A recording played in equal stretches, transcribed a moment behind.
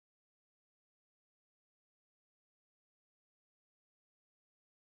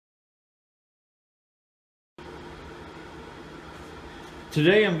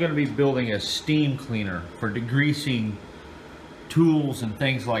Today I'm going to be building a steam cleaner for degreasing tools and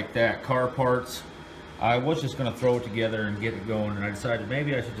things like that, car parts. I was just going to throw it together and get it going, and I decided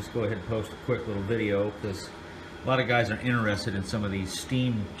maybe I should just go ahead and post a quick little video because a lot of guys are interested in some of these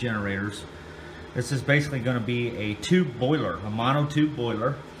steam generators. This is basically going to be a tube boiler, a monotube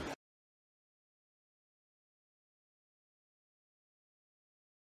boiler.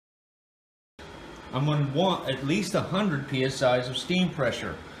 I'm going to want at least 100 psi of steam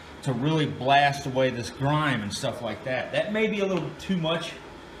pressure to really blast away this grime and stuff like that. That may be a little too much.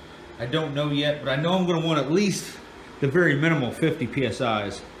 I don't know yet, but I know I'm going to want at least the very minimal 50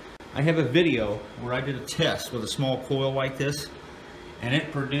 psi's. I have a video where I did a test with a small coil like this, and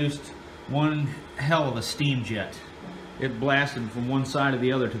it produced one hell of a steam jet. It blasted from one side to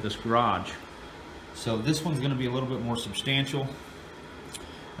the other to this garage. So this one's going to be a little bit more substantial.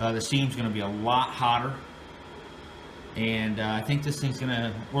 The steam's going to be a lot hotter, and I think this thing's going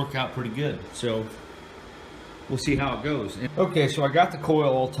to work out pretty good. So we'll see how it goes. Okay, so I got the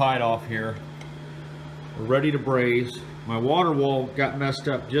coil all tied off here. We're ready to braze. My water wall got messed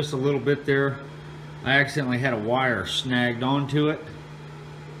up just a little bit there. I accidentally had a wire snagged onto it,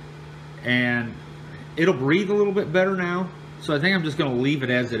 and it'll breathe a little bit better now. So I think I'm just going to leave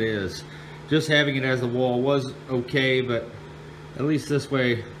it as it is. Just having it as the wall was okay, but at least this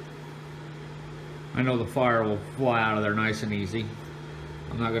way I know the fire will fly out of there nice and easy.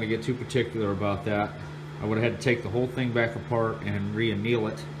 I'm not going to get too particular about that. I would have had to take the whole thing back apart and re-anneal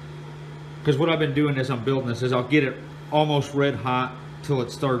it. Because what I've been doing as I'm building this is I'll get it almost red hot till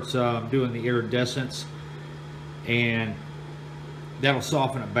it starts doing the iridescence, and that'll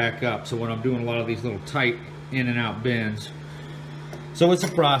soften it back up. So when I'm doing a lot of these little tight in and out bends. So it's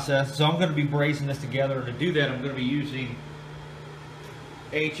a process. So I'm going to be brazing this together, and to do that I'm going to be using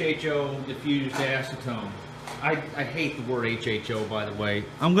HHO diffused acetone. I hate the word HHO, by the way.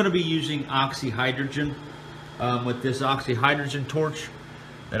 I'm going to be using oxyhydrogen with this oxyhydrogen torch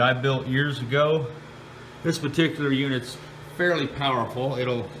that I built years ago. This particular unit's fairly powerful.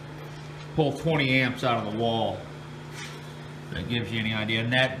 It'll pull 20 amps out of the wall. That gives you any idea.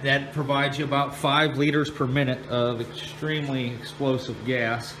 And that provides you about 5 liters per minute of extremely explosive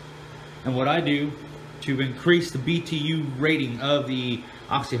gas. And what I do to increase the BTU rating of the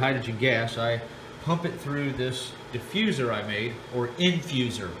oxyhydrogen gas, I pump it through this diffuser I made, or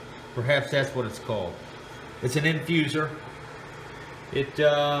infuser. Perhaps that's what it's called. It's an infuser. It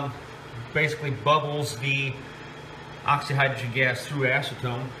basically bubbles the oxyhydrogen gas through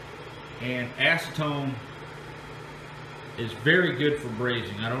acetone, and acetone is very good for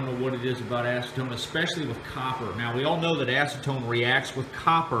brazing. I don't know what it is about acetone, especially with copper. Now, we all know that acetone reacts with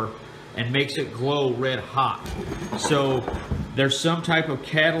copper and makes it glow red hot. So there's some type of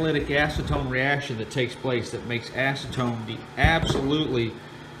catalytic acetone reaction that takes place that makes acetone the absolutely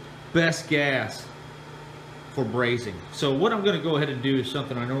best gas for brazing. So what I'm going to go ahead and do is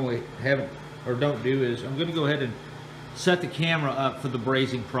something I normally haven't or don't do, is I'm going to go ahead and set the camera up for the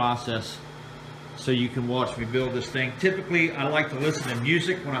brazing process so you can watch me build this thing. Typically I like to listen to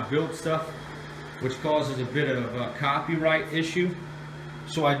music when I build stuff, which causes a bit of a copyright issue.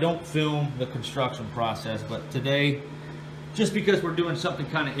 So I don't film the construction process, but today, just because we're doing something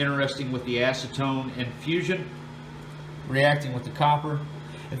kind of interesting with the acetone infusion, reacting with the copper.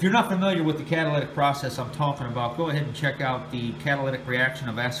 If you're not familiar with the catalytic process I'm talking about, go ahead and check out the catalytic reaction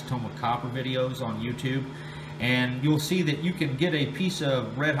of acetone with copper videos on YouTube, and you'll see that you can get a piece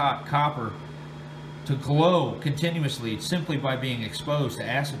of red hot copper to glow continuously simply by being exposed to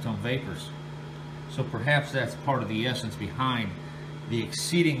acetone vapors. So perhaps that's part of the essence behind the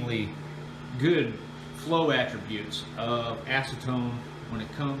exceedingly good flow attributes of acetone when it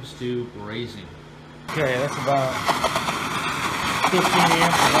comes to brazing. Okay, that's about 15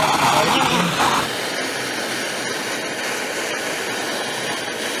 amps of acetone.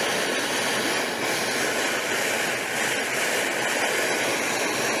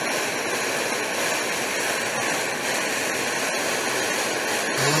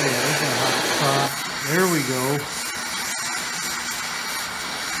 There we go.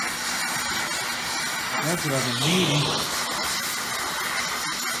 That's what I've been needing.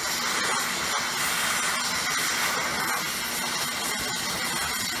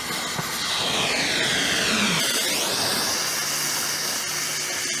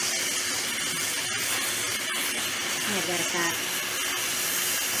 I've got a pack.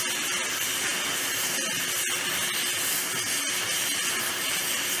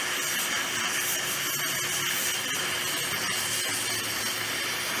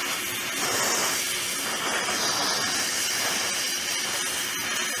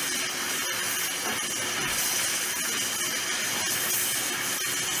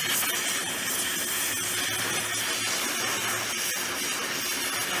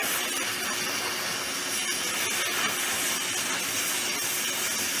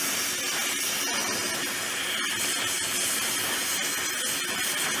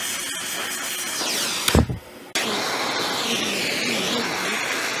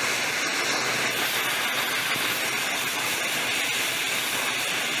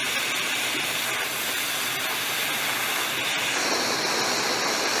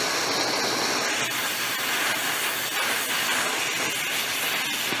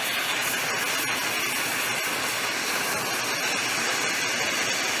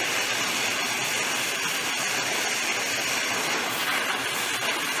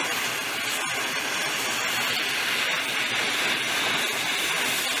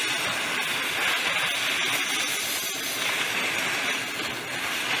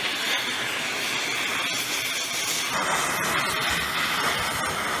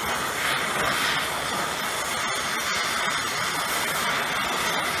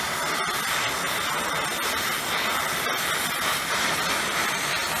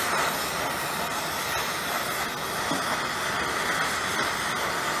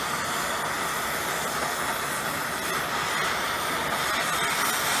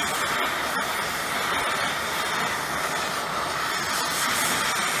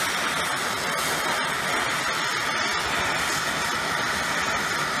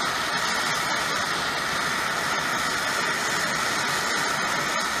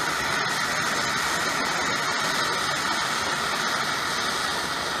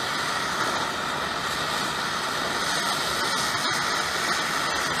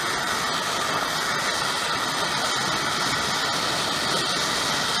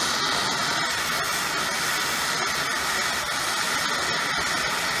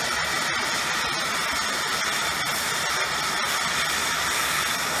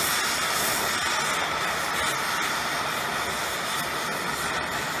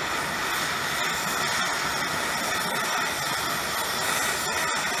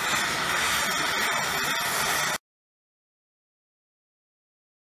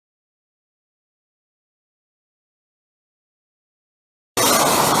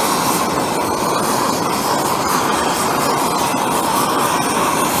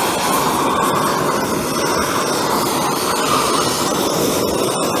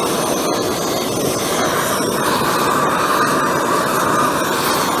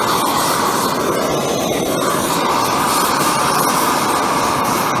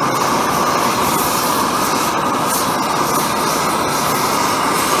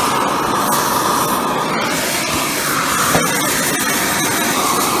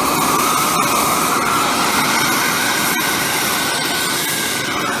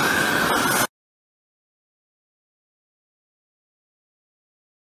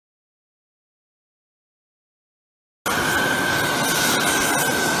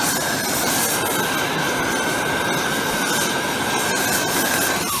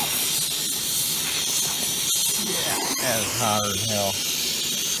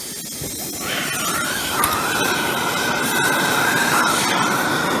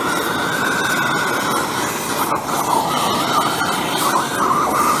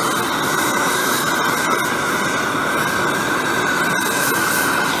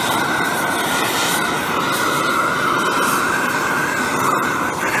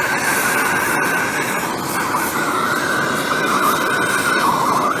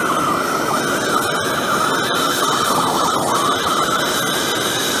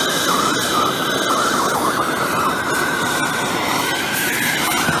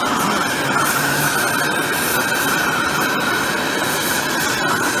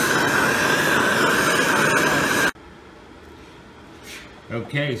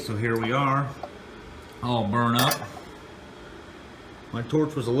 Okay, so here we are, all burn up. My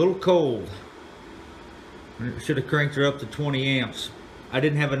torch was a little cold. I should have cranked her up to 20 amps. I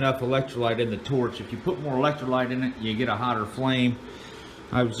didn't have enough electrolyte in the torch. If you put more electrolyte in it, you get a hotter flame.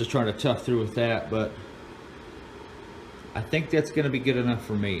 I was just trying to tough through with that, but I think that's going to be good enough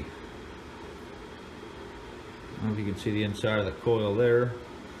for me. I don't know if you can see the inside of the coil there.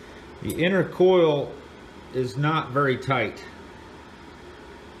 The inner coil is not very tight.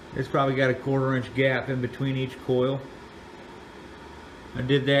 It's probably got a 1/4 inch gap in between each coil. I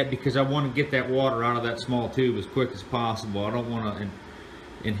did that because I want to get that water out of that small tube as quick as possible. I don't want to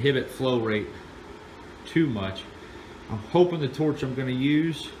inhibit flow rate too much. I'm hoping the torch I'm going to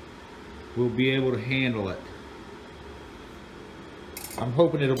use will be able to handle it. I'm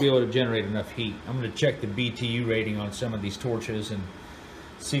hoping it'll be able to generate enough heat. I'm going to check the BTU rating on some of these torches and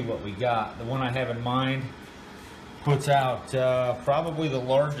see what we got. The one I have in mind puts out probably the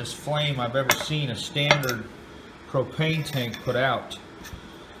largest flame I've ever seen a standard propane tank put out.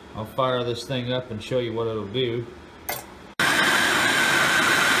 I'll fire this thing up and show you what it'll do.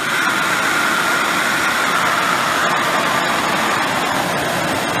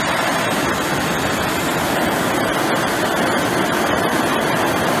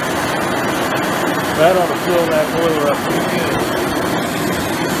 That ought to fill that boiler up pretty good.